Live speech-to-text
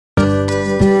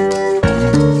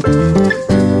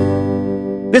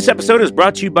This episode is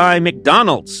brought to you by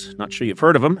McDonald's. Not sure you've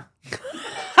heard of them.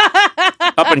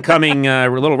 Up-and-coming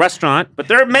little restaurant, but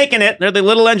they're making it. They're the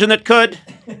little engine that could.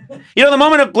 You know, the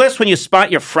moment of bliss when you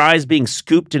spot your fries being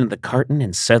scooped into the carton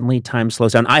and suddenly time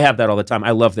slows down. I have that all the time.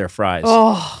 I love their fries.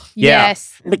 Oh, yeah.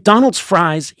 Yes. McDonald's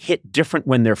fries hit different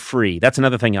when they're free. That's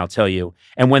another thing I'll tell you.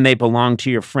 And when they belong to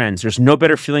your friends. There's no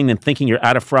better feeling than thinking you're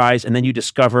out of fries and then you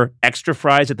discover extra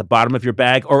fries at the bottom of your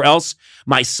bag. Or else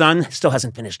my son still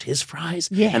hasn't finished his fries.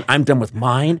 Yeah. And I'm done with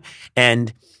mine.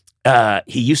 And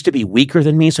he used to be weaker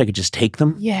than me, so I could just take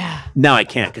them. Yeah. Now I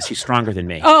can't because he's stronger than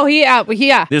me. Oh, yeah.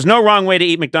 There's no wrong way to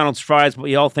eat McDonald's fries, but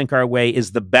we all think our way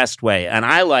is the best way. And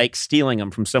I like stealing them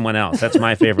from someone else. That's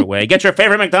my favorite way. Get your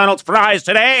favorite McDonald's fries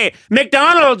today.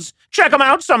 McDonald's! Check them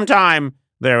out sometime.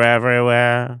 They're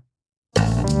everywhere.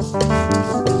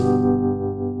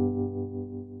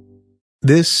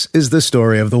 This is the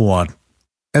story of the one.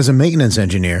 As a maintenance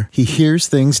engineer, he hears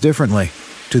things differently.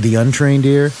 To the untrained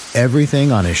ear,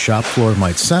 everything on his shop floor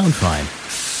might sound fine,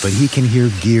 but he can hear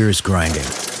gears grinding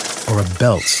or a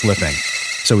belt slipping.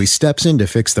 So he steps in to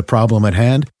fix the problem at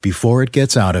hand before it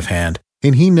gets out of hand.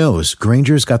 And he knows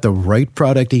Grainger's got the right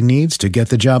product he needs to get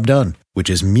the job done, which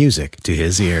is music to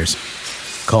his ears.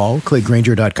 Call, click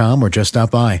Grainger.com, or just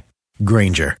stop by.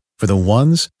 Grainger, for the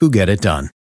ones who get it done.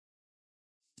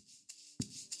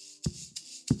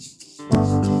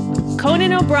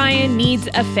 Conan O'Brien needs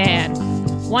a fan.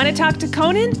 Want to talk to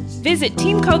Conan? Visit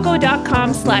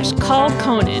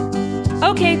teamcoco.com/callconan.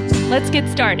 Okay, let's get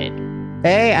started.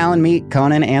 Hey, Allan, meet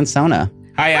Conan and Sona.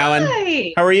 Hi, Allan.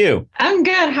 Hi. How are you? I'm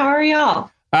good. How are y'all?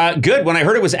 Good. When I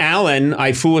heard it was Allan,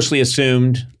 I foolishly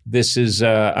assumed this is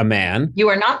a man. You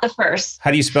are not the first. How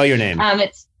do you spell your name?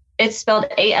 It's spelled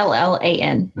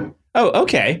Allan. Oh,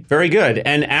 okay. Very good.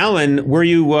 And Allan, where are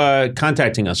you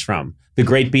contacting us from? The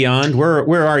great beyond?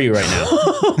 Where are you right now?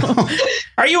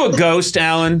 Are you a ghost,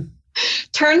 Allan?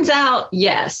 Turns out,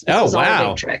 yes. This is all a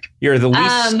big trick. You're the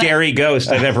least scary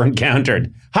ghost I've ever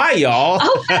encountered. Hi, y'all.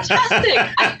 Oh, fantastic.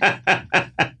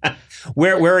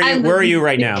 Where are you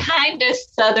right now? Kind of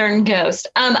southern ghost.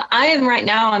 I'm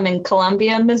in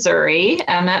Columbia, Missouri.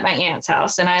 I'm at my aunt's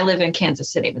house, and I live in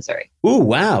Kansas City, Missouri. Ooh,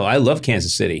 wow. I love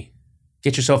Kansas City.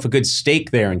 Get yourself a good steak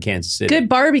there in Kansas City. Good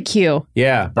barbecue.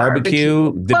 Yeah,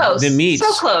 barbecue. The meats.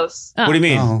 So close. Oh. What do you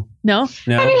mean? Oh. No?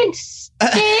 I mean,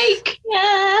 steak.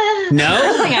 Yeah. No? I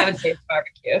don't think I would say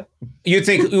barbecue. You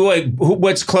think,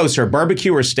 what's closer,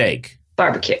 barbecue or steak?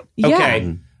 Barbecue.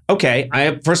 Okay.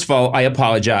 Okay. First of all, I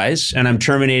apologize, and I'm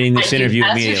terminating this interview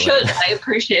immediately. As you should. I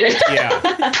appreciate it. Yeah.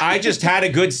 I just had a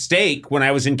good steak when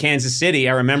I was in Kansas City.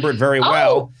 I remember it very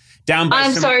well.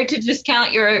 I'm sorry to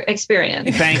discount your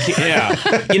experience. Thank you. Yeah.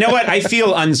 You know what? I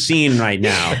feel unseen right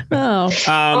now.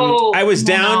 I was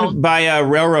down by a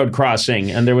railroad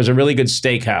crossing, and there was a really good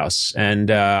steakhouse, and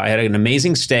I had an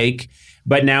amazing steak.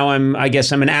 But now I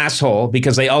guess I'm an asshole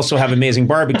because they also have amazing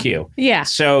barbecue. Yeah.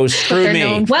 So screw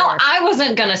me. Well, I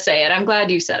wasn't going to say it. I'm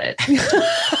glad you said it.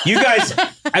 You guys,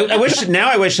 I wish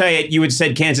you had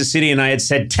said Kansas City and I had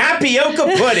said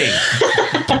tapioca pudding.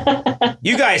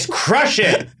 You guys crush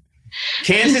it.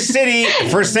 Kansas City,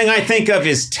 first thing I think of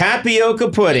is tapioca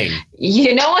pudding.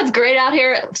 You know what's great out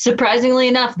here? Surprisingly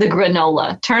enough, the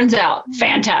granola. Turns out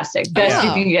fantastic. Best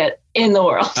you can get in the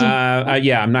world.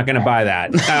 Yeah, I'm not going to buy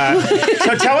that.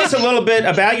 So tell us a little bit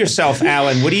about yourself,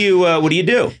 Allan. What do you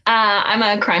do? I'm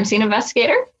a crime scene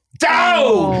investigator.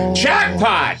 Oh,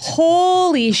 jackpot!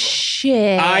 Holy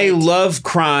shit. I love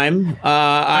crime.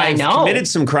 I've committed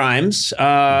some crimes.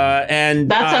 And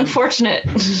that's unfortunate.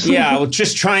 Yeah, well,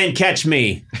 just try and catch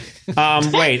me.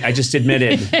 Wait, I just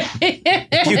admitted.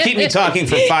 If you keep me talking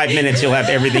for 5 minutes, you'll have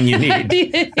everything you need.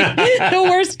 The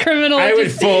worst criminal. I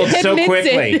would fold so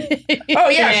quickly. Oh,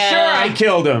 yeah, sure, I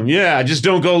killed him. Yeah, just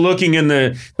don't go looking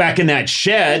back in that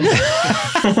shed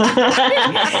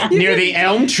near the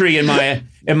elm tree in my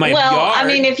yard. I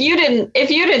mean, if you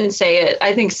didn't say it,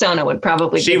 I think Sona would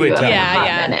probably give you a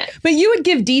hot minute. But you would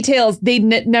give details they'd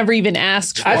never even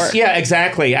asked for. Yeah,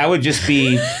 exactly. I would just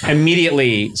be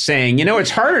immediately saying,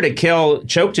 it's harder to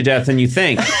choke to death than you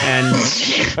think. And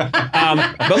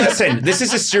but listen, this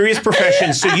is a serious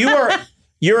profession. So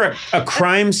you're a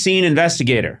crime scene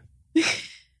investigator.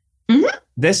 Mm-hmm.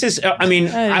 This is,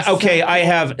 I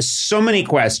have so many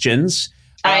questions.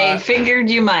 I figured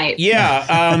you might.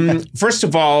 Yeah. First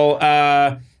of all,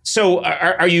 so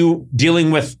are you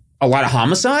dealing with a lot of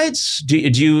homicides? Do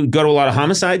you go to a lot of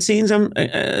homicide scenes? Wow.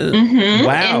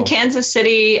 In Kansas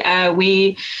City,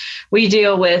 we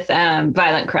deal with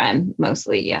violent crime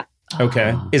mostly. Yeah.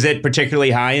 Okay. Is it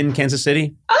particularly high in Kansas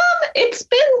City? It's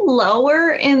been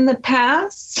lower in the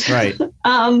past. Right.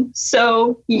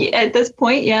 So at this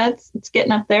point, it's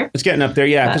getting up there. It's getting up there,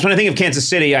 yeah. Because when I think of Kansas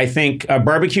City, I think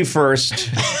barbecue first,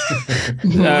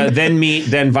 then meat,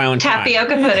 then violent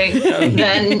tapioca pudding,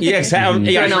 then I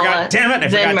forgot. Damn it, I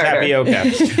forgot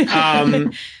tapioca.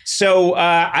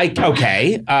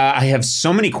 I have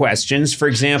so many questions. For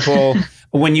example,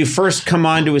 when you first come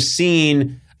onto a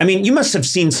scene, I mean, you must have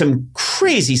seen some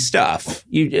crazy stuff.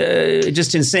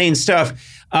 Just insane stuff.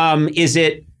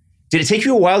 Did it take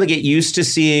you a while to get used to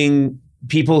seeing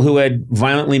people who had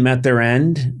violently met their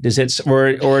end?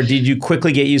 Or did you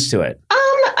quickly get used to it?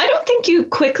 I don't think you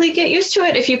quickly get used to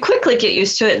it. If you quickly get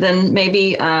used to it, then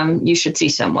maybe you should see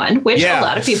someone, which a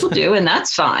lot of people do, and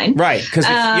that's fine. Right, because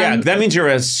that means you're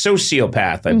a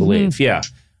sociopath, I believe. Yeah.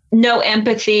 No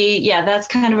empathy. Yeah, that's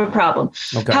kind of a problem.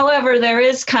 Okay. However, there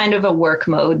is kind of a work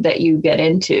mode that you get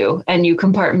into and you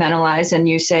compartmentalize and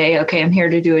you say, okay, I'm here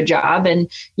to do a job.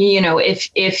 And,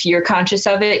 if you're conscious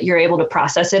of it, you're able to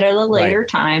process it at a later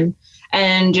time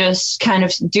and just kind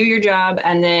of do your job.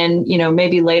 And then,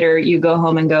 maybe later you go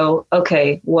home and go,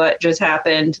 okay, what just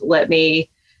happened? Let me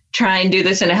try and do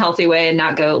this in a healthy way and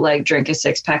not go drink a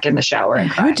 6-pack in the shower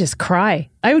and cry. I would just cry.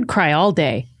 I would cry all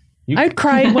day. I'd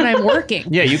cry when I'm working.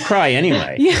 Yeah, you cry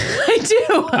anyway. Yeah, I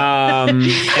do. And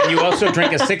you also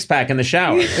drink a 6-pack in the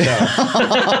shower. So.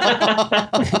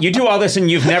 You do all this and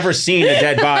you've never seen a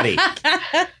dead body.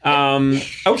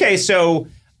 Okay, so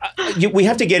we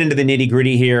have to get into the nitty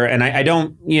gritty here. And I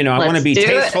don't, I want to be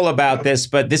tasteful about this,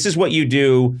 but this is what you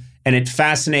do. And it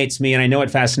fascinates me, and I know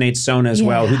it fascinates Sona as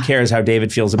well. Who cares how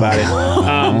David feels about it?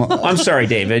 I'm sorry,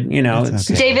 David.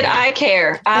 Okay. David, I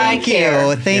care. Thank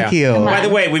you. By the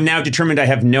way, we've now determined I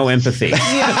have no empathy.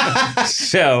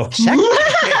 So, check.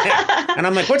 And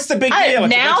I'm like, what's the big deal?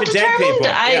 It's now a bunch of dead people.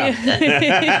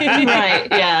 Right,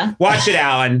 yeah. Watch it,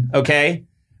 Allan, okay?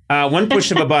 One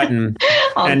push of a button,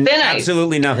 and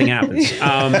absolutely nothing happens.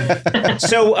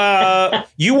 So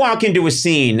you walk into a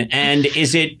scene, and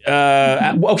is it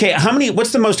okay?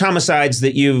 What's the most homicides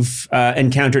that you've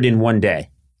encountered in one day?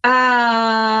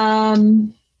 I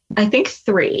think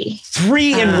 3.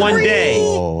 3 in one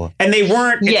day, and they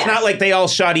weren't. It's not like they all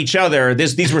shot each other.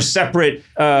 These were separate.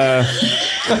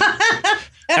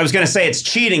 I was going to say it's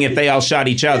cheating if they all shot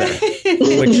each other,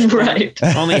 which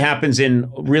only happens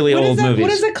in really old movies. What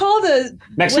is it called? The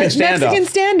Mexican standoff. Mexican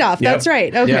standoff. Yep. That's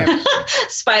right. Okay. Yep.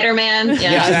 Spider-Man.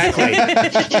 Yeah,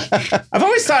 exactly. I've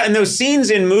always thought in those scenes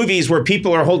in movies where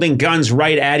people are holding guns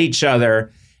right at each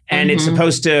other, and it's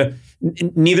supposed to.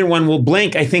 Neither one will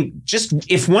blink. I think just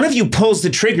if one of you pulls the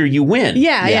trigger, you win.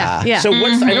 Yeah. So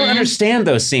I don't understand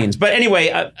those scenes. But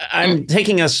anyway, I'm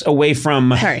taking us away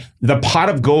from the pot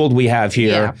of gold we have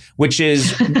here, which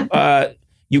is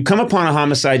you come upon a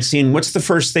homicide scene. What's the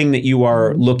first thing that you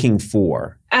are looking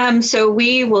for? So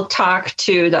we will talk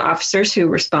to the officers who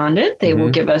responded. They will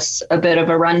give us a bit of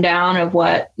a rundown of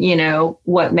what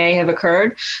may have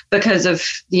occurred because of,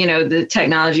 the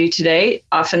technology today.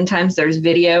 Oftentimes there's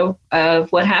video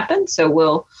of what happened. So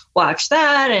we'll watch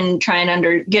that and try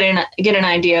and get an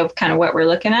idea of kind of what we're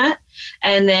looking at.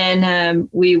 And then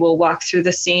we will walk through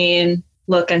the scene,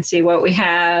 look and see what we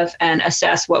have and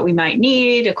assess what we might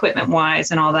need equipment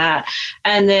wise and all that.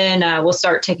 And then we'll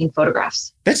start taking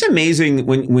photographs. That's amazing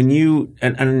when you,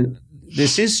 and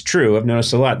this is true. I've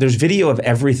noticed a lot. There's video of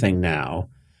everything now,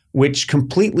 which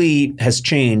completely has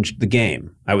changed the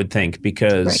game, I would think,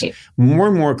 because more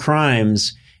and more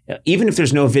crimes, even if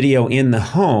there's no video in the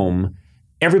home,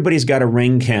 everybody's got a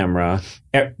Ring camera.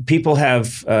 People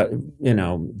have,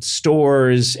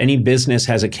 stores. Any business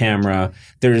has a camera.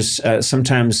 There's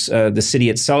sometimes the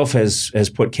city itself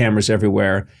has put cameras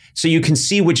everywhere, so you can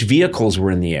see which vehicles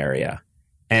were in the area.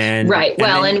 And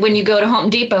and when you go to Home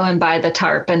Depot and buy the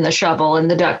tarp and the shovel and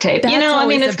the duct tape,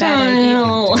 it's kind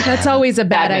of that's always a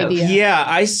bad idea. Yeah,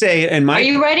 I say. Are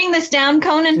you writing this down,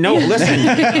 Conan? No,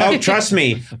 listen. Trust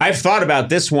me. I've thought about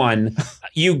this one.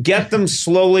 You get them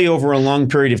slowly over a long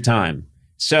period of time.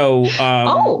 So,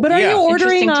 but are you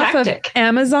ordering off of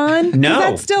Amazon? No,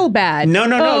 that's still bad.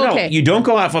 No. Okay. You don't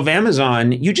go off of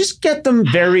Amazon. You just get them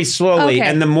very slowly,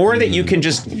 and the more that you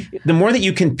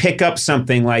can pick up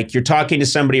something, like you're talking to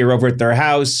somebody or over at their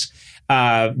house.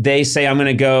 They say, I'm going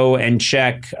to go and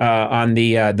check on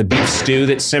the beef stew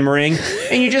that's simmering.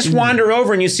 And you just wander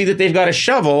over and you see that they've got a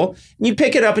shovel. And you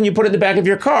pick it up and you put it in the back of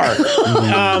your car.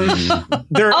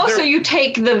 So you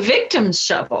take the victim's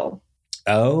shovel.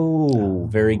 Oh,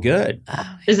 very good.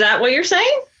 Is that what you're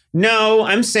saying? No,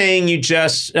 I'm saying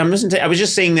I was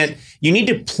just saying that you need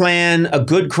to plan. A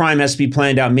good crime has to be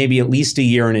planned out maybe at least a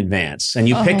year in advance. And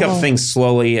you pick up things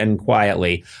slowly and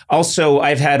quietly. Also,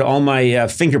 I've had all my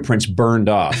fingerprints burned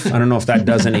off. I don't know if that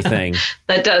does anything.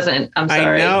 That doesn't. I'm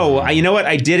sorry. I know. You know what?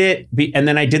 I did it, and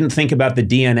then I didn't think about the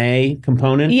DNA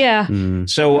component. Yeah.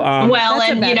 So, well,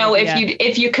 and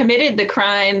if you committed the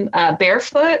crime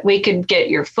barefoot, we could get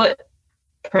your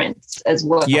footprints as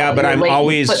well. Yeah, but I'm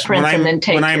always when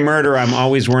I murder, I'm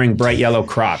always wearing bright yellow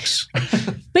Crocs.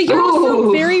 But you're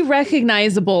also very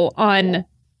recognizable on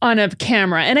a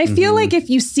camera. And I feel like if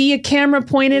you see a camera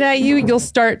pointed at you, you'll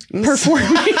start performing.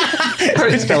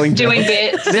 Doing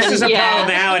bits. This is a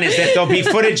problem, Allan, is that there'll be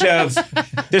footage of,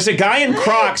 there's a guy in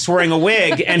Crocs wearing a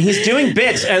wig, and he's doing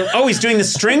bits. He's doing the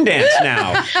string dance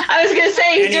now. I was going to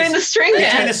say, he's doing the string dance.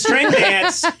 He's doing the string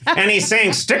dance, and he's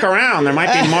saying, stick around. There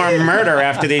might be more murder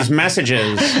after these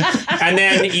messages. And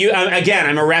then, again,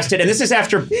 I'm arrested. And this is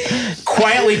after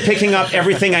quietly picking up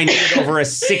everything I needed over a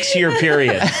 6-year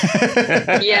period.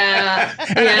 Yeah,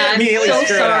 I'm so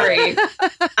sorry.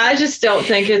 I just don't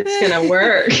think it's going to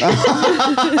work.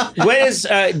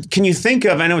 Can you think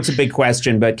of, I know it's a big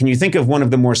question, but can you think of one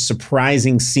of the more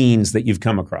surprising scenes that you've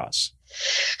come across?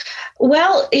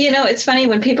 Well, it's funny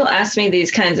when people ask me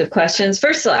these kinds of questions.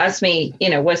 First, they'll ask me,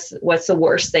 what's the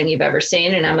worst thing you've ever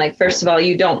seen? And I'm like, first of all,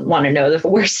 you don't want to know the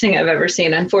worst thing I've ever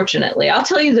seen, unfortunately. I'll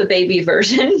tell you the baby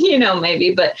version,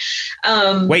 maybe. But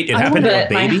wait, it happened to a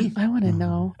baby? I want to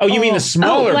know. Oh, you mean the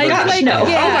smaller version? No.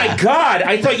 Yeah. Oh my God!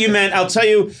 I thought you meant. I'll tell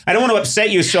you. I don't want to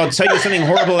upset you, so I'll tell you something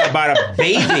horrible about a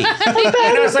baby. And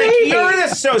I was like, you're the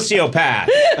sociopath.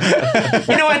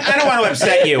 You know what? I don't want to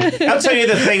upset you. I'll tell you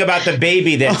the thing about the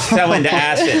baby that fell into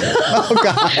acid. Oh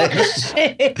gosh!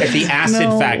 At the acid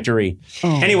factory.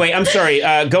 Oh. Anyway, I'm sorry.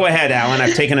 Go ahead, Allan.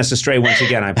 I've taken us astray once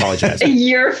again. I apologize.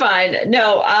 You're fine.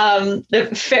 No,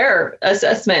 the fair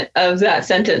assessment of that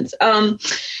sentence.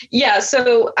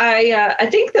 So I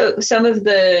think some of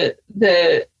the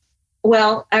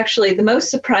most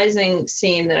surprising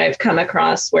scene that I've come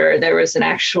across where there was an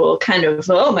actual kind of,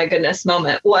 oh my goodness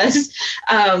moment was,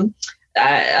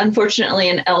 unfortunately,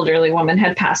 an elderly woman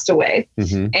had passed away.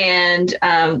 Mm-hmm.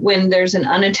 And when there's an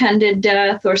unattended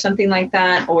death or something like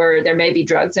that, or there may be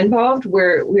drugs involved,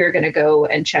 we're going to go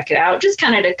and check it out, just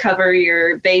kind of to cover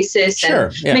your basis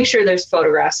and make sure there's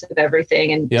photographs of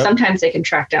everything. And sometimes they can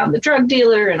track down the drug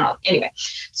dealer and all. Anyway,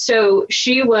 so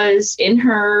she was in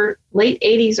her late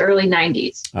 80s, early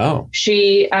 90s. Oh,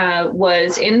 she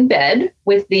was in bed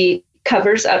with the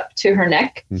covers up to her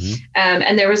neck. Mm-hmm.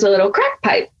 And there was a little crack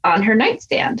pipe on her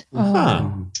nightstand.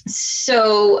 Oh.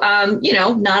 So,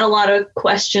 not a lot of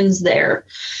questions there.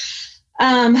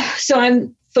 So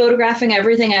I'm photographing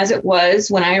everything as it was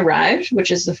when I arrived,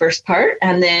 which is the first part.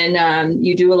 And then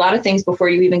you do a lot of things before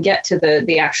you even get to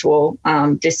the actual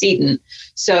decedent.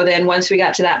 So then once we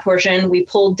got to that portion, we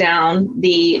pulled down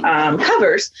the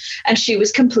covers and she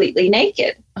was completely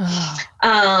naked. Oh.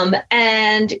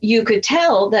 And you could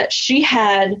tell that she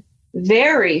had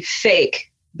very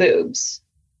fake boobs.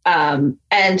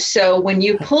 And so when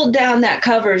you pulled down that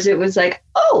covers, it was like,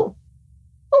 oh,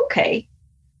 okay.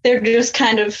 They're just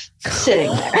kind of sitting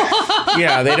there.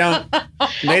 Yeah, they didn't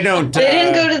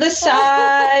go to the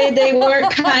side. They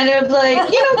weren't kind of like,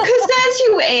 because as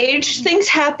you age, things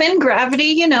happen.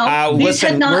 Gravity, these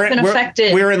had not been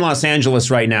affected. We're in Los Angeles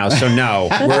right now, so no.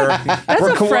 That's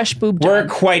a fresh boob job. We're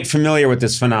quite familiar with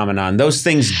this phenomenon. Those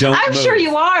things don't I'm move. sure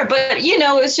you are, but,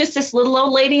 it was just this little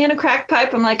old lady in a crack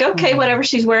pipe. I'm like, okay, whatever.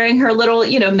 She's wearing her little,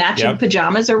 matching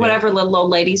pajamas or whatever little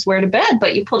old ladies wear to bed.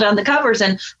 But you pull down the covers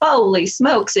and holy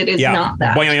smokes, it is not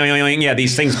that. Boing, boing, boing, boing. Yeah,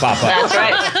 these things pop up. That's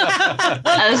right.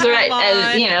 That's right.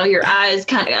 And, your eyes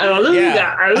kind of, a little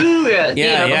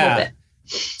bit.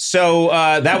 So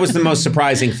that was the most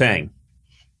surprising thing.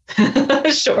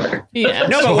 Sure. Yeah.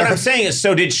 No, but what I'm saying is,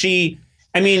 so did she...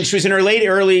 she was in her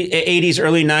early 80s,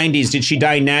 early 90s. Did she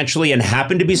die naturally and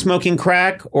happen to be smoking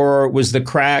crack? Or was the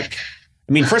crack...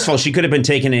 first of all, she could have been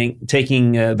taking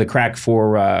the crack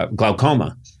for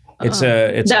glaucoma. That's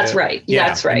right. Yeah,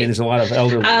 that's right. There's a lot of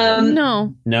elderly.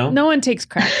 No. No one takes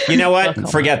crack. You know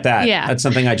what? Forget that. Yeah. That's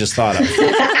something I just thought of.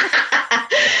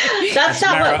 That's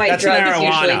not what my drugs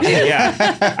marijuana. Usually do.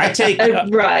 Yeah. I take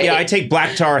I take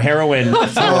black tar heroin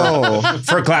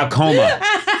for glaucoma.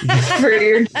 For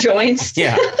your joints.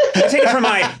 Yeah. I take it for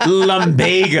my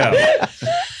lumbago.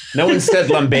 No one said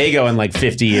lumbago in like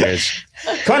 50 years.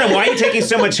 Conan, why are you taking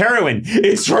so much heroin?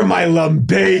 It's for my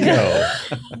lumbago.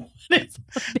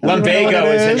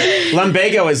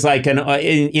 Lumbago is like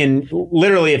in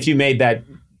literally, if you made that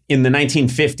in the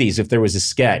 1950s, if there was a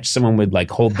sketch, someone would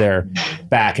like hold their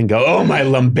back and go, "Oh, my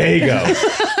lumbago."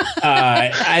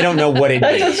 I don't know what it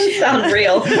means. That doesn't sound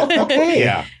real.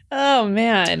 Yeah. Oh,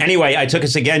 man. Anyway, I took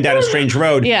us again down a strange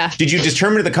road. Yeah. Did you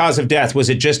determine the cause of death? Was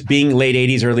it just being late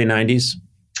 80s, early 90s?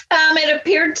 It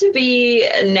appeared to be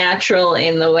natural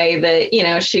in the way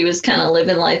that, she was kind of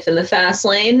living life in the fast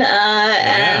lane.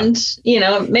 And,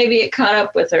 maybe it caught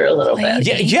up with her a little bit.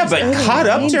 Yeah, but caught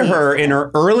up to her in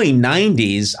her early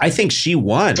 90s. I think she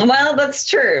won. Well, that's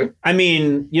true. I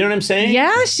mean, you know what I'm saying?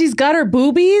 Yeah, she's got her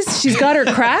boobies. She's got her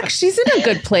cracks. She's in a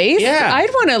good place. Yeah. I'd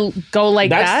want to go like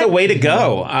that. That's the way to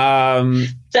go.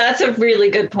 That's a really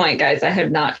good point, guys. I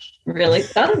have not really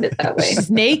thought of it that way. She's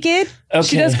naked. Okay.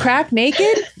 She does crack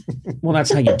naked. Well,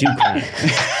 that's how you do crack.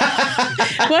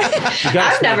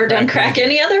 I've never done crack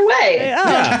any other way.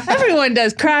 Yeah. Everyone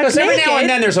does crack naked. Every now and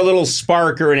then there's a little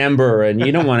spark or an ember, and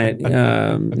you don't want it,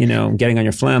 getting on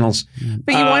your flannels.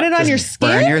 But you want it on your skin?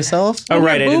 Burn yourself? Oh,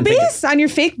 right. Your boobies? On your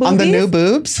fake boobies? On the new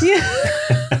boobs? Yeah.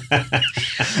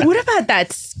 What about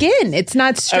that skin? It's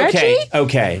not stretchy?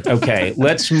 Okay.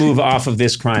 Let's move off of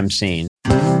this crime scene.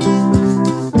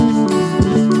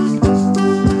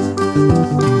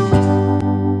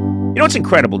 You know, it's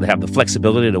incredible to have the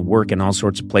flexibility to work in all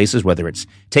sorts of places, whether it's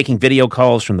taking video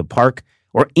calls from the park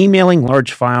or emailing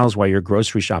large files while you're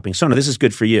grocery shopping. Sona, this is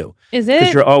good for you. Is it?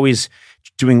 Because you're always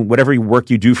doing whatever work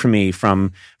you do for me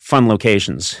from fun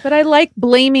locations. But I like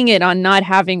blaming it on not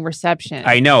having reception.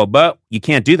 I know, but you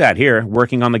can't do that here.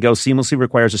 Working on the go seamlessly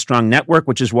requires a strong network,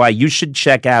 which is why you should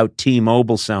check out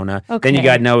T-Mobile, Sona. Okay. Then you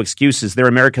got no excuses. They're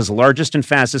America's largest and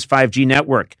fastest 5G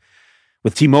network.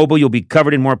 With T-Mobile, you'll be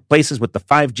covered in more places with the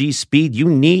 5G speed you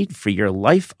need for your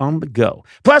life on the go.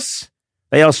 Plus,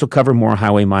 they also cover more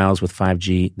highway miles with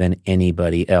 5G than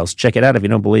anybody else. Check it out if you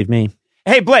don't believe me.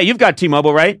 Hey, Blay, you've got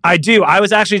T-Mobile, right? I do. I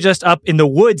was actually just up in the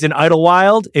woods in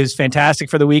Idlewild. It was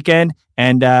fantastic for the weekend,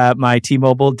 and my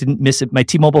T-Mobile didn't miss it. My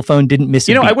T-Mobile phone didn't miss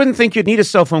it. I wouldn't think you'd need a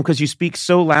cell phone because you speak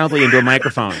so loudly into a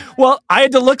microphone. Well, I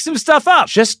had to look some stuff up.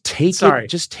 Just take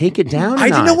it down. I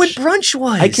didn't know what brunch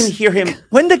was. I can hear him.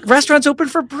 When the restaurant's open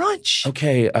for brunch.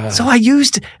 Okay. So I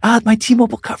used my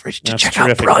T-Mobile coverage to check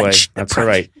out brunch. That's all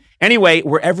right. Anyway,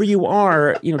 wherever you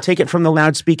are, take it from the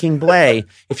loud-speaking Blay.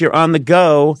 If you're on the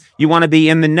go, you want to be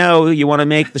in the know, you want to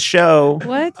make the show.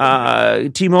 What?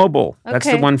 T-Mobile. Okay. That's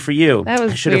the one for you. That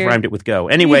was I should have rhymed it with go.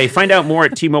 Anyway, find out more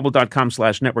at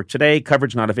T-Mobile.com/network today.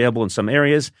 Coverage not available in some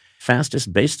areas.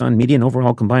 Fastest based on median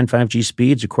overall combined 5G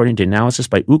speeds, according to analysis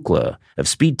by Ookla of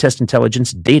Speed Test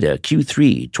Intelligence data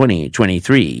Q3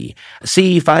 2023.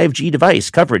 See 5G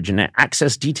device coverage and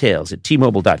access details at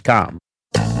T-Mobile.com.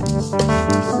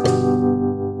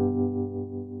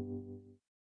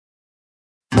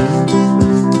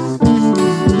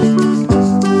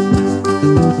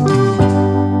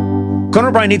 Conan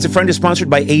O'Brien Needs a Friend is sponsored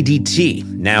by ADT.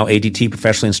 Now ADT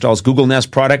professionally installs Google Nest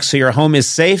products so your home is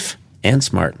safe and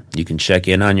smart. You can check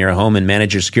in on your home and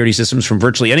manage your security systems from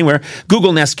virtually anywhere.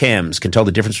 Google Nest cams can tell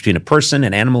the difference between a person,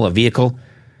 an animal, a vehicle,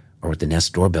 or with the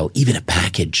Nest doorbell, even a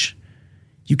package.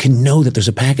 You can know that there's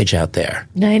a package out there.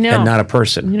 I know. And not a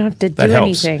person. You don't have to that do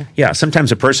helps. anything. Yeah,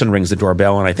 sometimes a person rings the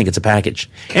doorbell and I think it's a package.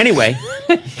 Anyway,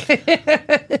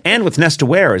 and with Nest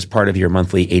Aware as part of your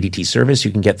monthly ADT service,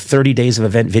 you can get 30 days of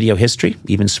event video history,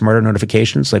 even smarter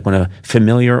notifications like when a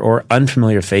familiar or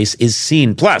unfamiliar face is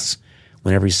seen. Plus,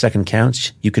 when every second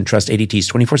counts, you can trust ADT's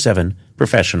 24/7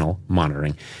 professional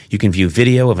monitoring. You can view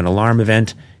video of an alarm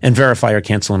event and verify or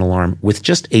cancel an alarm with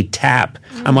just a tap.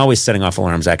 I'm always setting off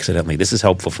alarms accidentally. This is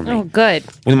helpful for me. Oh, good.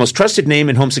 When the most trusted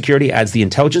name in home security adds the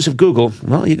intelligence of Google,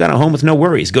 well, you got a home with no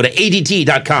worries. Go to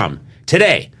ADT.com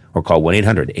today or call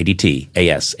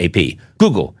 1-800-ADT-ASAP.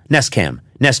 Google, Nest Cam,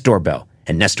 Nest Doorbell,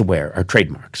 and Nest Aware are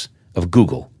trademarks of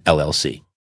Google, LLC.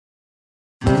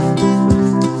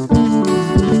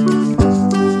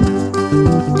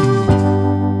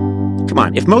 Come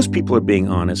on, if most people are being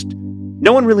honest,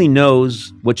 no one really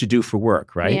knows what you do for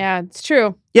work, right? Yeah, it's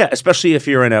true. Yeah, especially if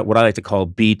you're in what I like to call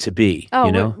B2B. Oh,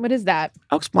 you know? what is that?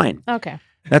 I'll explain. Okay.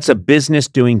 That's a business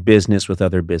doing business with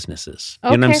other businesses.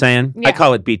 You know what I'm saying? Yeah. I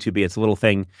call it B2B. It's a little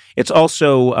thing. It's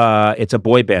also, it's a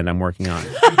boy band I'm working on.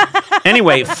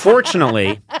 Anyway,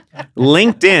 fortunately,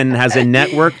 LinkedIn has a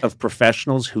network of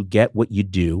professionals who get what you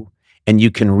do, and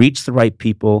you can reach the right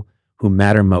people who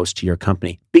matter most to your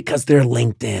company because they're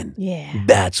LinkedIn. Yeah.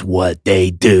 That's what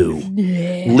they do.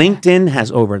 Yeah. LinkedIn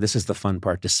has this is the fun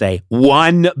part to say,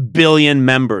 1 billion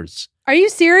members. Are you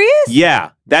serious? Yeah,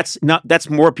 that's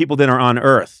more people than are on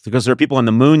Earth because there are people on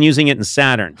the moon using it and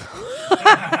Saturn.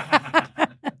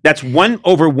 That's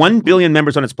over 1 billion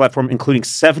members on its platform, including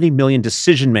 70 million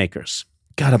decision makers.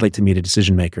 God, I'd like to meet a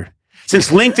decision maker.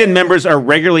 Since LinkedIn members are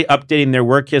regularly updating their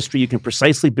work history, you can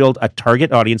precisely build a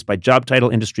target audience by job title,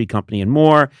 industry, company, and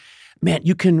more. Man,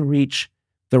 you can reach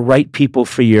the right people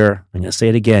for your, I'm going to say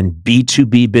it again,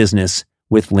 B2B business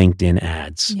with LinkedIn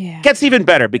ads. Yeah. Gets even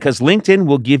better because LinkedIn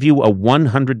will give you a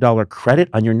 $100 credit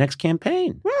on your next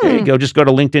campaign. There you go. Just go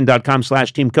to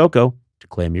linkedin.com/Team Coco to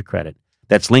claim your credit.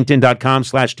 That's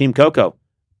linkedin.com/Team Coco.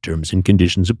 Terms and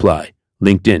conditions apply.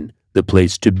 LinkedIn, the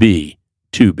place to be,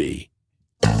 to be.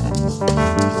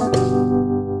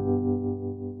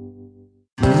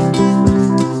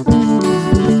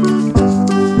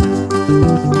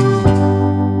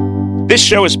 This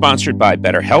show is sponsored by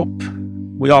BetterHelp.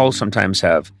 We all sometimes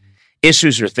have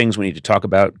issues or things we need to talk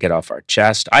about, get off our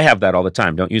chest. I have that all the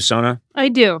time, don't you, Sona? I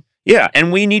do. Yeah,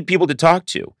 and we need people to talk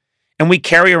to. And we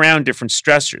carry around different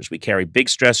stressors. We carry big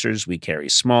stressors. We carry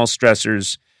small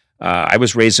stressors. I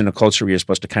was raised in a culture where you're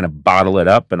supposed to kind of bottle it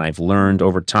up, and I've learned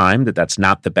over time that that's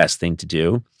not the best thing to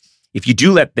do. If you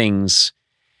do let things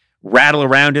rattle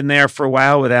around in there for a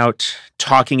while without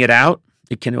talking it out,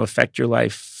 it can affect your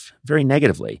life very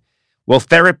negatively. Well,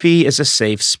 therapy is a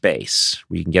safe space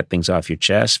where you can get things off your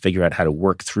chest, figure out how to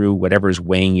work through whatever is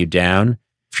weighing you down.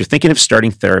 If you're thinking of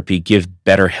starting therapy, give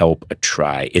BetterHelp a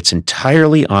try. It's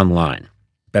entirely online.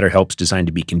 BetterHelp's designed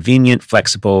to be convenient,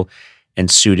 flexible, and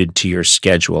suited to your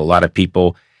schedule. A lot of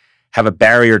people have a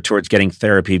barrier towards getting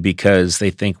therapy because they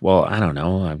think, well, I don't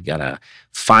know, I've got to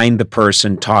find the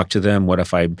person, talk to them. What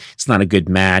if it's not a good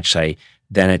match?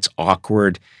 Then it's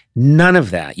awkward. None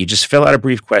of that. You just fill out a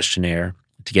brief questionnaire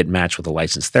to get matched with a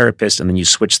licensed therapist, and then you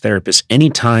switch therapists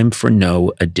anytime for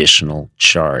no additional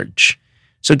charge.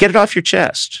 So get it off your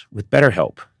chest with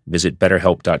BetterHelp. Visit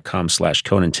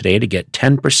betterhelp.com/Conan today to get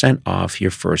 10% off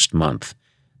your first month.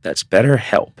 That's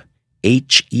BetterHelp,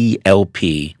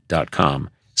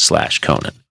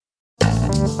 HELP.com/Conan.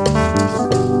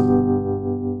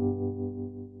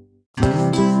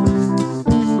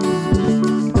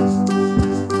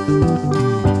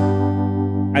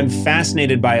 I'm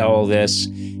fascinated by all this.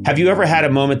 Have you ever had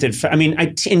a moment that,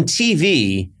 in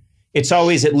TV,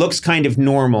 it looks kind of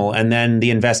normal, and then the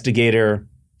investigator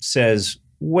says,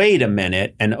 wait a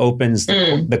minute, and opens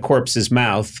the corpse's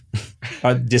mouth.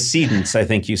 Decedents, I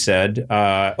think you said,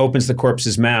 opens the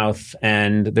corpse's mouth,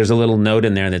 and there's a little note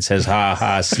in there that says, ha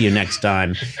ha, see you next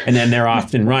time. And then they're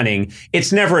off and running.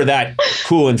 It's never that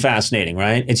cool and fascinating,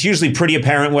 right? It's usually pretty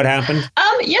apparent what happened.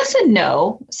 Yes and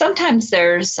no. Sometimes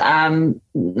there's,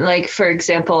 for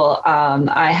example,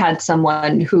 I had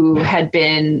someone who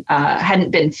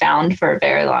hadn't been found for a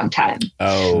very long time.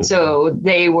 Oh. So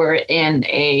they were in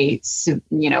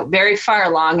very far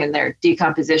along in their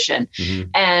decomposition. Mm-hmm.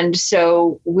 And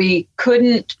so we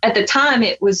couldn't, at the time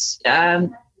it was,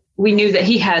 we knew that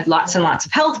he had lots and lots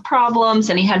of health problems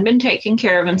and he hadn't been taking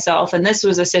care of himself. And this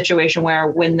was a situation where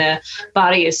when the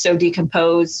body is so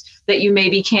decomposed that you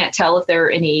maybe can't tell if there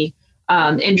are any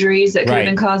injuries that could have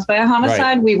been caused by a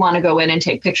homicide, we want to go in and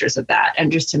take pictures of that and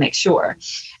just to make sure.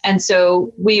 And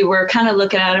so we were kind of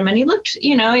looking at him and he looked,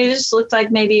 he just looked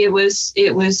like maybe it was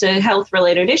a health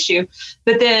related issue.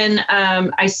 But then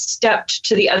I stepped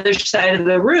to the other side of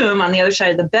the room, on the other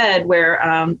side of the bed where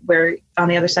on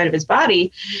the other side of his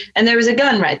body, and there was a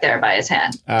gun right there by his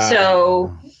hand.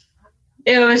 So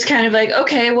it was kind of like,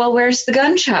 okay, well, where's the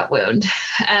gunshot wound?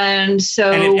 And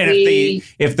so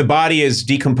if the body is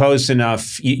decomposed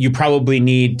enough, you probably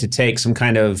need to take some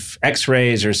kind of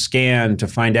x-rays or scan to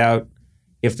find out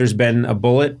if there's been a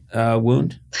bullet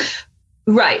wound.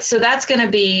 Right. So that's going to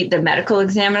be the medical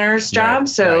examiner's job.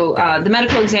 The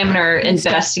medical examiner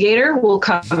investigator will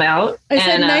come out. I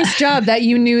said, nice job that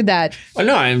you knew that. Well,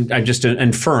 no, I'm just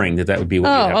inferring that would be what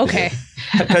you have okay. to do.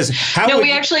 Because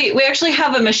we actually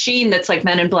have a machine that's like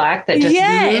Men in Black that just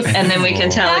moves, and then we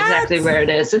can tell exactly where it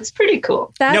is. It's pretty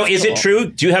cool. Is it true?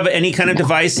 Do you have any kind of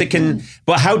device that can?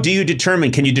 Well, how do you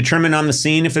determine? Can you determine on the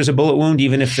scene if there's a bullet wound,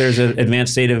 even if there's an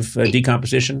advanced state of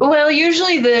decomposition? Well,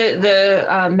 usually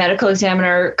the medical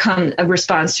examiner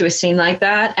responds to a scene like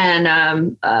that,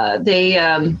 and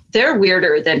they're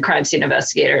weirder than crime scene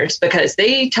investigators because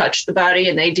they touch the body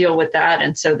and they deal with that,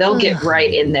 and so they'll get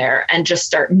right in there and just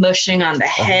start mushing on the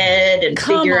head and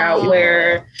figure out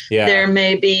where there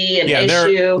may be an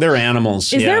issue. They're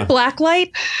animals. Is there black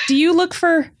light? Do you look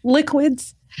for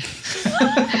liquids?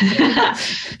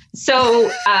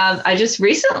 So I just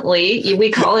recently,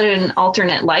 we call it an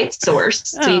alternate light source.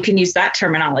 So you can use that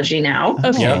terminology now.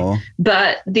 Okay. Yeah.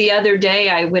 But the other day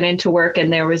I went into work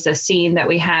and there was a scene that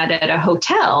we had at a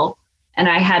hotel. And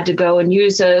I had to go and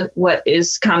use what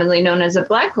is commonly known as a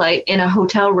black light in a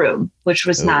hotel room, which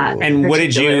was not And what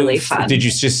did you fun. Did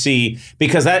you just see?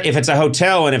 Because if it's a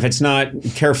hotel and if it's not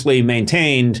carefully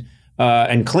maintained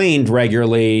and cleaned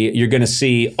regularly, you're going to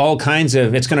see all kinds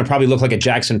of. It's going to probably look like a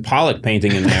Jackson Pollock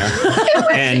painting in there.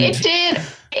 It did.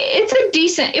 It's a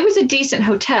a decent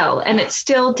hotel, and it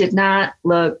still did not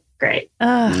look great.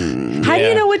 How do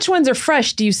you know which ones are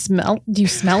fresh? Do you smell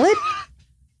it?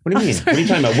 What do you mean? What are you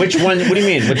talking about? Which one? What do you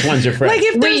mean? Which ones are fresh? Like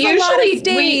if there's a lot of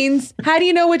stains, how do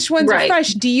you know which ones are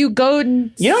fresh? Do you go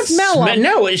and smell them?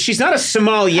 No, she's not a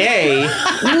sommelier.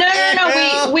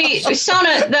 No. We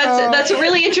Sona, that's a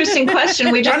really interesting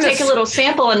question. We just take a little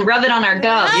sample and rub it on our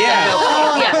gums.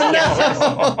 Yeah. Yes.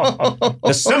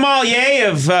 The sommelier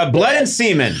of blood and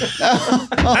semen.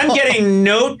 I'm getting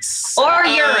notes. Or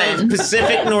urine.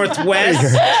 Pacific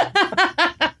Northwest.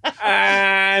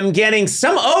 I'm getting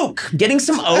some oak. This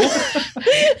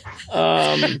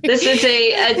is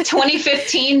a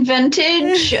 2015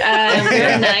 vintage,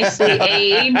 very nicely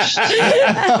aged.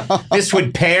 This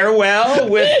would pair well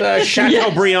with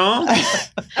Chateaubriand.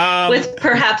 With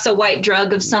perhaps a white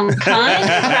drug of some kind,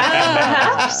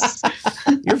 perhaps.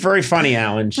 You're very funny,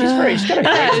 Allan. She's got a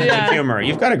great sense of humor.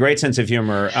 You've got a great sense of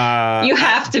humor. You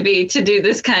have to do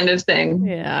this kind of thing.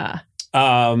 Yeah.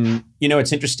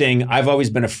 It's interesting. I've always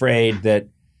been afraid that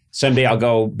someday I'll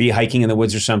go be hiking in the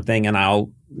woods or something and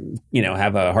I'll,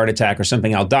 have a heart attack or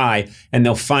something. I'll die and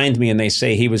they'll find me and they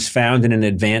say he was found in an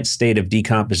advanced state of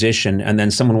decomposition. And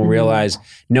then someone will realize,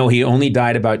 no, he only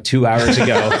died about 2 hours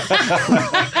ago.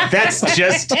 That's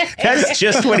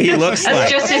just what he looks like.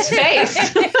 That's just his face.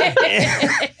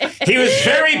 He was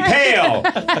very pale.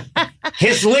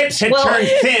 His lips had turned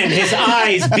thin. His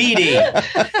eyes beady.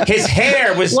 His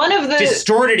hair was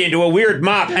distorted into a weird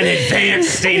mop. An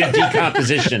advanced state of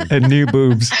decomposition. And new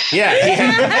boobs.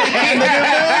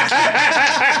 Yeah.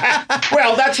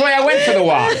 Well, that's why I went for the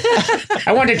walk.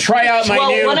 I wanted to try out my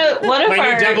new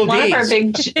double Ds.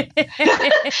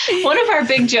 One of our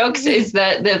big jokes is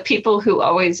that the people who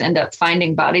always end up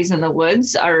finding bodies in the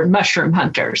woods are mushroom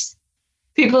hunters.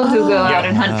 People who go out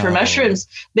and hunt for mushrooms,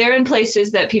 they're in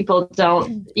places that people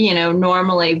don't,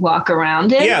 normally walk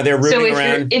around in. Yeah, they're rooting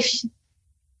around.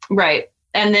 Right.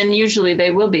 And then usually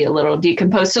they will be a little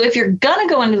decomposed. So if you're going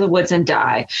to go into the woods and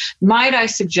die, might I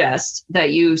suggest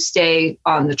that you stay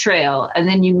on the trail and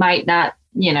then you might not,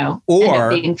 end up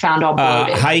being found all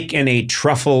bloated. Hike in a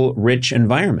truffle-rich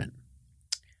environment.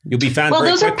 You'll be found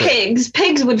very quickly. Well, those are pigs.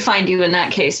 Pigs would find you in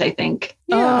that case, I think.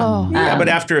 Yeah, but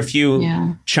after a few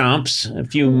chomps,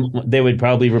 they would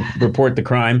probably report the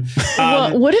crime.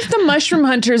 Well, what if the mushroom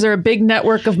hunters are a big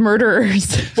network of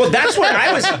murderers? Well, that's what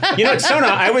I was, Sona,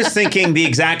 I was thinking the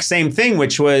exact same thing,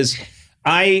 which was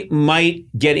I might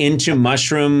get into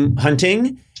mushroom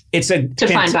hunting. It's a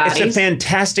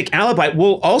fantastic alibi.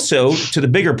 We'll also, to the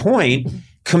bigger point,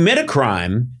 commit a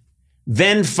crime,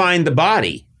 then find the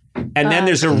body. And then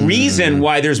there's a reason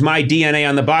why there's my DNA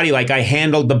on the body. Like I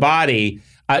handled the body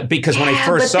because when I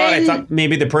first saw it, I thought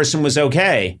maybe the person was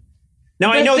okay.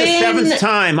 Now, I know the seventh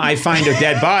time I find a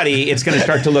dead body, it's going to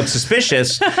start to look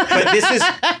suspicious. But this is...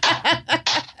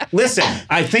 Listen,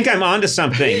 I think I'm onto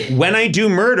something. When I do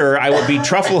murder, I will be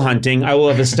truffle hunting. I will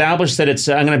have established that it's...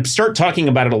 I'm going to start talking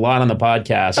about it a lot on the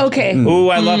podcast. Okay. Ooh,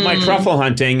 I love my truffle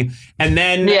hunting. And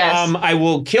then I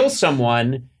will kill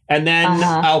someone... And then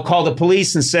I'll call the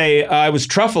police and say, I was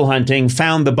truffle hunting,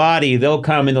 found the body. They'll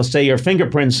come and they'll say, your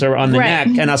fingerprints are on the neck.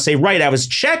 And I'll say, right, I was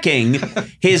checking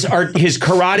his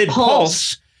carotid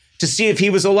pulse to see if he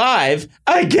was alive.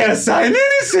 I guess I'm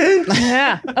innocent.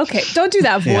 Yeah. Okay. Don't do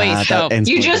that voice, though.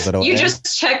 You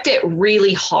just checked it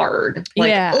really hard.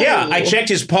 Yeah, I checked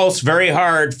his pulse very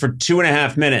hard for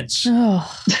 2.5 minutes.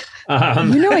 Oh.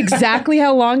 You know exactly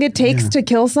how long it takes to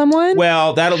kill someone?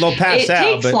 Well, they'll pass out.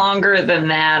 It takes longer than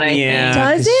that, I think.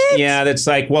 Does it? Yeah, that's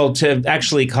like, to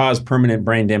actually cause permanent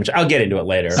brain damage. I'll get into it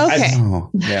later.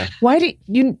 Okay. Why do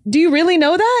you really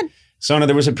know that? Sona,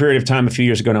 there was a period of time a few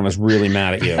years ago and I was really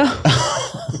mad at you.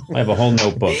 I have a whole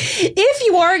notebook. If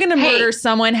you are going to murder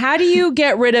someone, how do you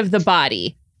get rid of the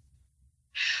body?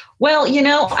 Well,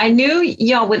 I knew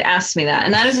y'all would ask me that,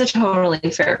 and that is a totally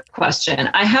fair question.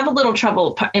 I have a little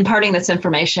trouble imparting this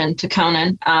information to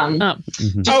Conan,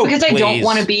 because I don't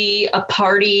want to be a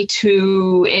party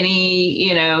to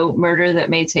any, murder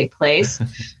that may take place.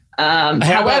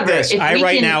 However,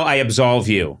 I absolve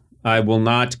you. I will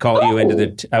not call you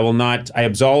into I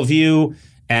absolve you.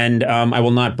 And I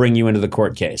will not bring you into the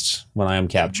court case when I am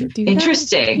captured.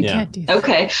 Interesting. Yeah.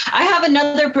 Okay. I have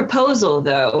another proposal,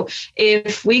 though.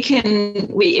 If we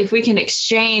can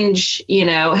exchange,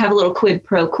 have a little quid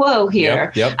pro quo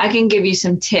here, I can give you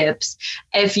some tips.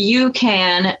 If you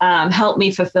can help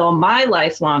me fulfill my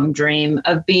lifelong dream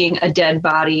of being a dead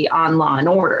body on Law and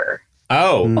Order.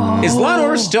 Oh. Is Law and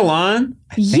Order still on?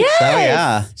 Yes. So,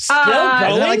 yeah. Still going?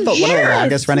 Isn't it like one of the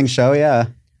longest running show? Yeah.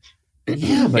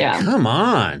 Yeah, but come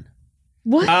on.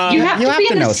 What? You have to be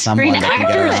in know the Screen someone that can get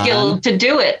Actors around. Guild to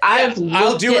do it.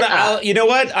 I'll do it. You know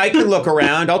what? I can look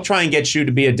around. I'll try and get you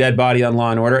to be a dead body on Law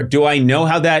and Order. Do I know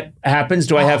how that happens?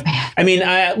 Do I have? Man. I mean,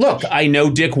 look, I know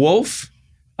Dick Wolf,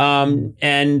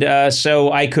 and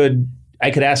so I could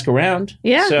ask around.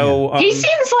 Yeah. So he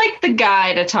seems like the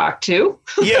guy to talk to.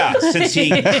 Yeah, since he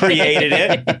created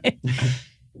it.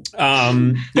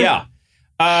 Yeah.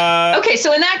 Okay,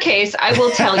 so in that case, I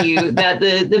will tell you that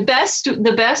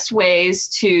the best ways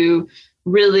to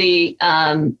really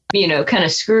kind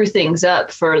of screw things up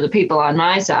for the people on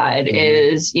my side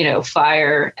is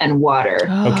fire and water.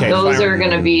 Okay, those are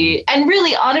going to be, and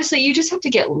really honestly, you just have to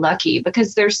get lucky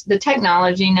because there's the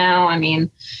technology now. I mean,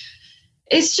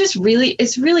 it's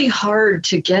really hard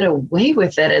to get away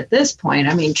with it at this point.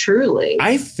 I mean, truly.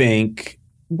 I think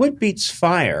what beats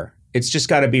fire? It's just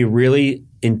got to be really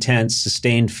intense,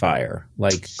 sustained fire,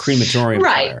 like crematorium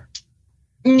fire.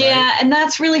 Yeah, and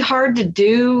that's really hard to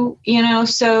do,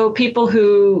 so people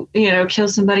who, kill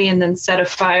somebody and then set a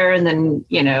fire and then,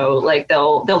 like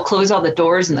they'll close all the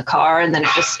doors in the car and then it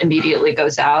just immediately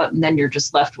goes out and then you're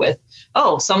just left with,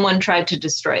 oh, someone tried to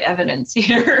destroy evidence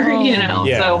here, Yeah,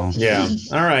 so. Yeah.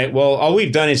 All right. Well, all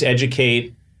we've done is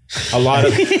educate a lot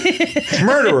of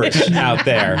murderers out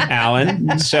there,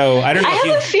 Allan. So I don't know. I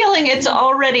have a feeling it's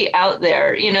already out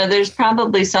there. There's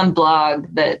probably some blog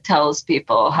that tells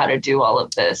people how to do all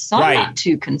of this. So I'm not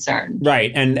too concerned.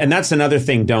 Right. And that's another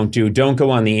thing don't do. Don't go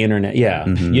on the internet. Yeah.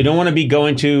 Mm-hmm. You don't want to be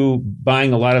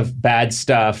buying a lot of bad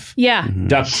stuff. Yeah.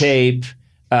 Duct tape.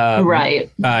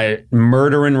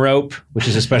 Murder and rope, which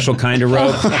is a special kind of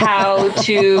rope. How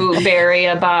to bury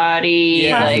a body.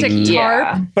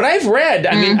 Tarp. But I've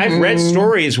read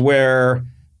stories where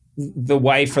the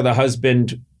wife or the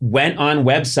husband went on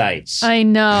websites. I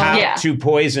know. How to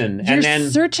poison. Your and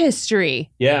then search history.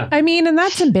 Yeah. I mean, and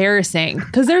that's embarrassing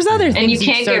because there's other things. And you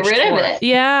can't get rid of it.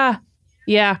 Yeah.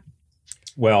 Yeah.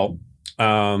 Well,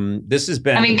 this has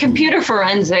been. I mean, computer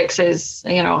forensics is,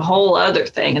 a whole other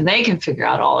thing, and they can figure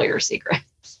out all your secrets.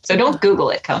 So don't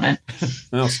Google it, Conan.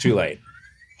 Well, it's too late.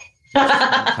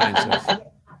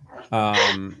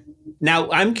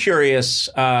 Now, I'm curious.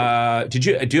 Do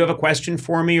you have a question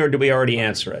for me, or do we already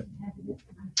answer it?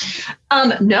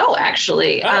 No,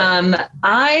 actually.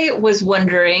 I was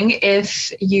wondering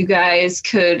if you guys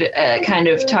could kind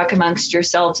of talk amongst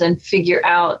yourselves and figure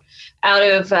out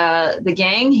of the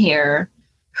gang here,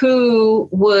 who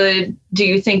do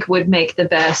you think would make the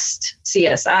best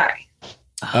C.S.I.?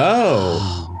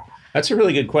 Oh, that's a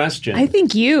really good question. I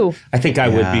think you. I think I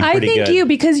would be pretty good. I think you,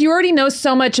 because you already know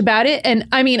so much about it. And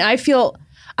I mean, I feel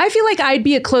like I'd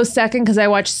be a close second because I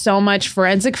watch so much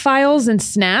Forensic Files and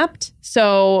Snapped.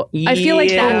 So I feel like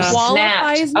that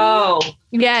qualifies me. Oh,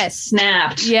 yes.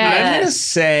 Snapped. Yes. I'm going to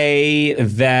say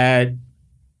that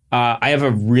I have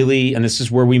and this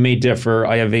is where we may differ,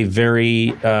 I have a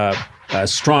very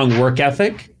strong work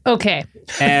ethic. Okay.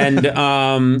 And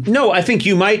no, I think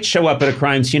you might show up at a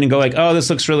crime scene and go like, oh, this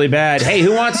looks really bad. Hey,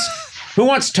 who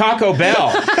wants Taco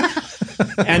Bell?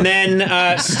 And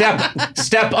then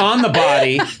step on the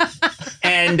body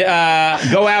and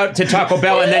go out to Taco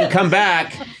Bell and then come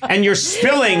back and you're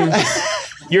spilling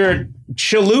your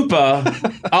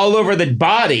chalupa all over the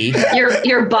body.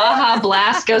 Your Baja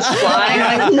Blast goes flying.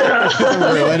 Like,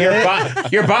 no.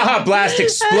 Your Baja Blast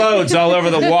explodes all over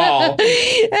the wall.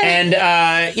 And,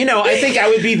 I think I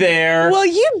would be there. Well,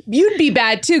 you'd be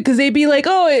bad, too, because they'd be like,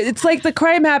 oh, it's like the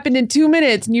crime happened in 2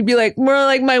 minutes. And you'd be like, more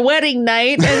like my wedding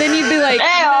night. And then you'd be like,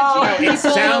 it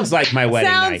sounds like my wedding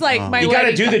night. Sounds like my you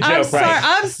wedding. You got to do the joke right.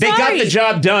 I'm sorry. They got the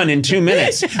job done in 2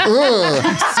 minutes.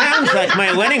 Sounds like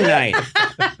my wedding night.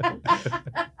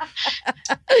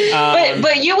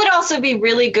 But you would also be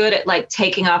really good at like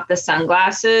taking off the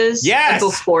sunglasses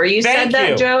before you said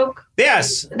that joke.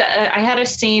 Yes. I had a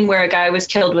scene where a guy was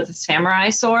killed with a samurai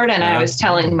sword and I was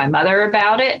telling my mother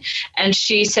about it. And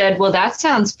she said, well, that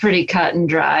sounds pretty cut and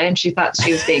dry. And she thought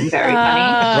she was being very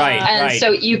funny. Right. And so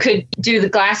you could do the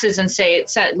glasses and say,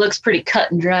 it looks pretty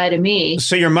cut and dry to me.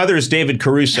 So your mother is David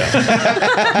Caruso.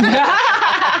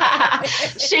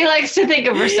 She likes to think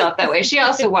of herself that way. She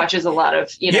also watches a lot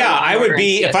of, Yeah, I would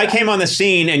be, if I came on the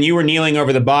scene and you were kneeling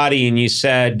over the body and you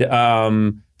said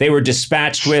they were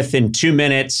dispatched with in 2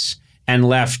 minutes and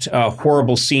left a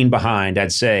horrible scene behind,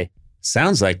 I'd say,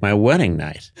 sounds like my wedding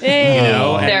night. Hey.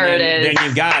 There it is. Then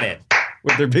you got it.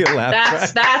 Would there be a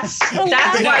laugh track? That's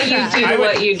why you do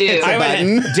what you do.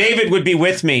 David would be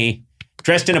with me,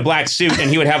 dressed in a black suit,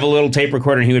 and he would have a little tape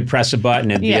recorder, and he would press a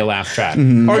button and be a laugh track.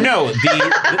 Mm-hmm. Or no,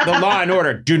 the Law and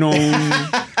Order.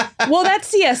 Well,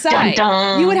 that's CSI. Dun,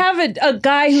 dun. You would have a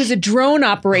guy who's a drone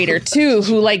operator too,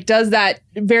 who like does that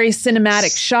very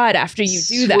cinematic shot after you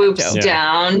do that. Swoops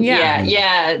down.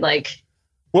 Yeah. Like.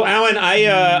 Well, Allan,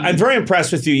 I'm very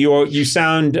impressed with you. You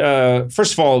sound,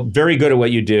 first of all, very good at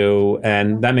what you do,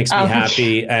 and that makes me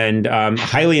happy. And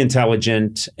highly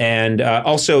intelligent, and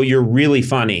also you're really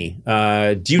funny.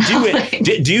 Do you do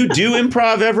it? Do you do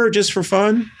improv ever, just for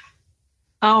fun?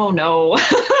 Oh no.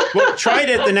 Well, try it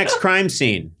at the next crime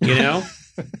scene.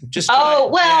 Just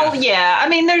yeah. I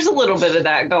mean, there's a little bit of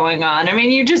that going on. I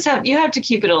mean, you have to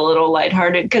keep it a little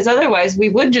lighthearted, because otherwise we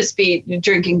would just be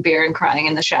drinking beer and crying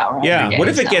in the shower. Yeah. What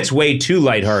if it gets way too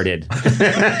lighthearted?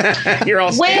 You're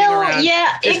all standing around.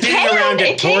 Yeah, it can. Around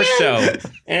a torso,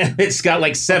 and it's got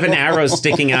like 7 arrows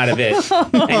sticking out of it,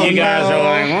 and you guys are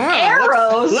like,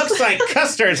 arrows. Looks like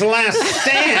Custer's last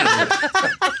stand.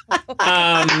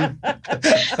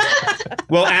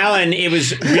 Well, Allan, it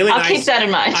was really nice. I'll keep that in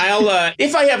mind.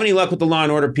 If I have any luck with the Law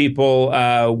and Order people,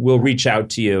 we'll reach out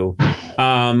to you.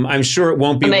 I'm sure it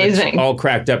won't be amazing. What it's all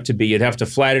cracked up to be. You'd have to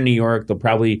fly to New York. You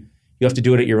have to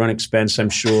do it at your own expense, I'm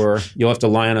sure. You'll have to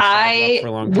lie on a sidewalk for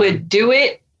a long time. I would do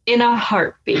it in a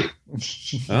heartbeat.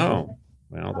 Oh,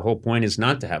 well, the whole point is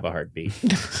not to have a heartbeat.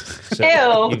 So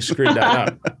Ew. You've screwed that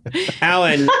up.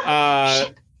 Allan,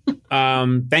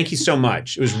 thank you so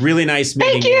much. It was really nice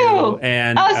meeting you.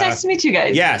 And it's nice to meet you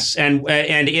guys. Yes, and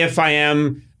if I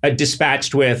am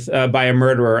dispatched with by a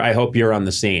murderer, I hope you're on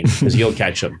the scene, because you'll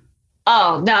catch him.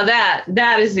 Oh, now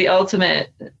that is the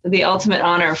ultimate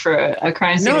honor for a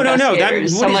crime scene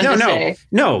investigator.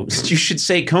 No. You should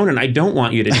say, Conan, I don't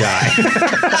want you to die.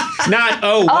 Not,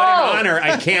 what an honor.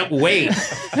 I can't wait.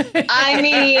 I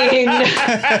mean.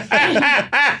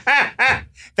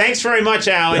 Thanks very much,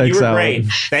 Allan. You were great.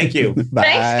 Thank you. Bye.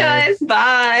 Thanks, guys.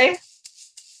 Bye.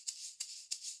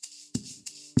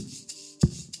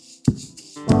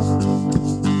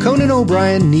 Conan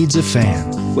O'Brien Needs a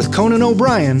Fan, with Conan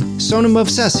O'Brien, Sonam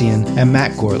Movsesian, and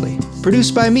Matt Gorley.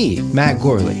 Produced by me, Matt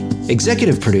Gorley.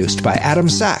 Executive produced by Adam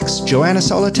Sachs, Joanna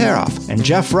Solotaroff, and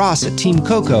Jeff Ross at Team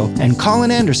Coco, and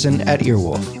Colin Anderson at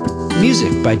Earwolf.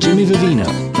 Music by Jimmy Vivino.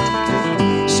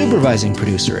 Supervising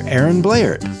producer, Aaron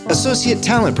Blaird. Associate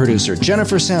talent producer,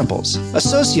 Jennifer Samples.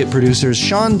 Associate producers,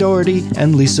 Sean Doherty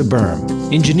and Lisa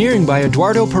Berm. Engineering by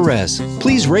Eduardo Perez.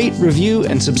 Please rate, review,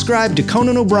 and subscribe to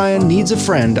Conan O'Brien Needs a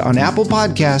Friend on Apple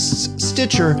Podcasts,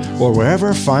 Stitcher, or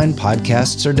wherever fine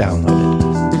podcasts are downloaded.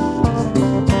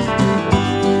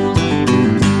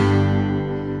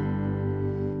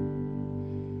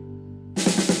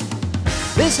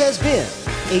 This has been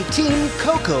a Team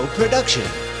Coco production,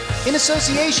 in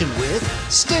association with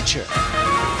Stitcher.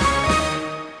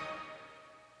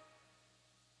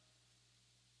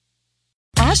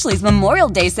 Ashley's Memorial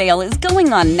Day sale is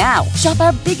going on now. Shop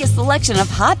our biggest selection of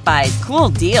hot buys, cool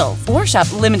deals, or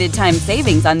shop limited time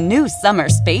savings on new summer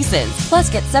spaces. Plus,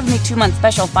 get 72-month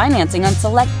special financing on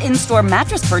select in-store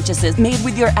mattress purchases made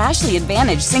with your Ashley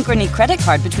Advantage Synchrony credit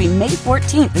card between May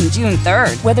 14th and June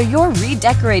 3rd. Whether you're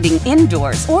redecorating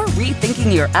indoors or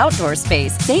rethinking your outdoor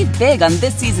space, save big on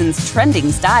this season's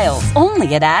trending styles.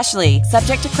 Only at Ashley.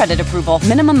 Subject to credit approval.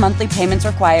 Minimum monthly payments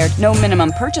required. No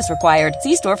minimum purchase required.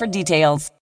 See store for details.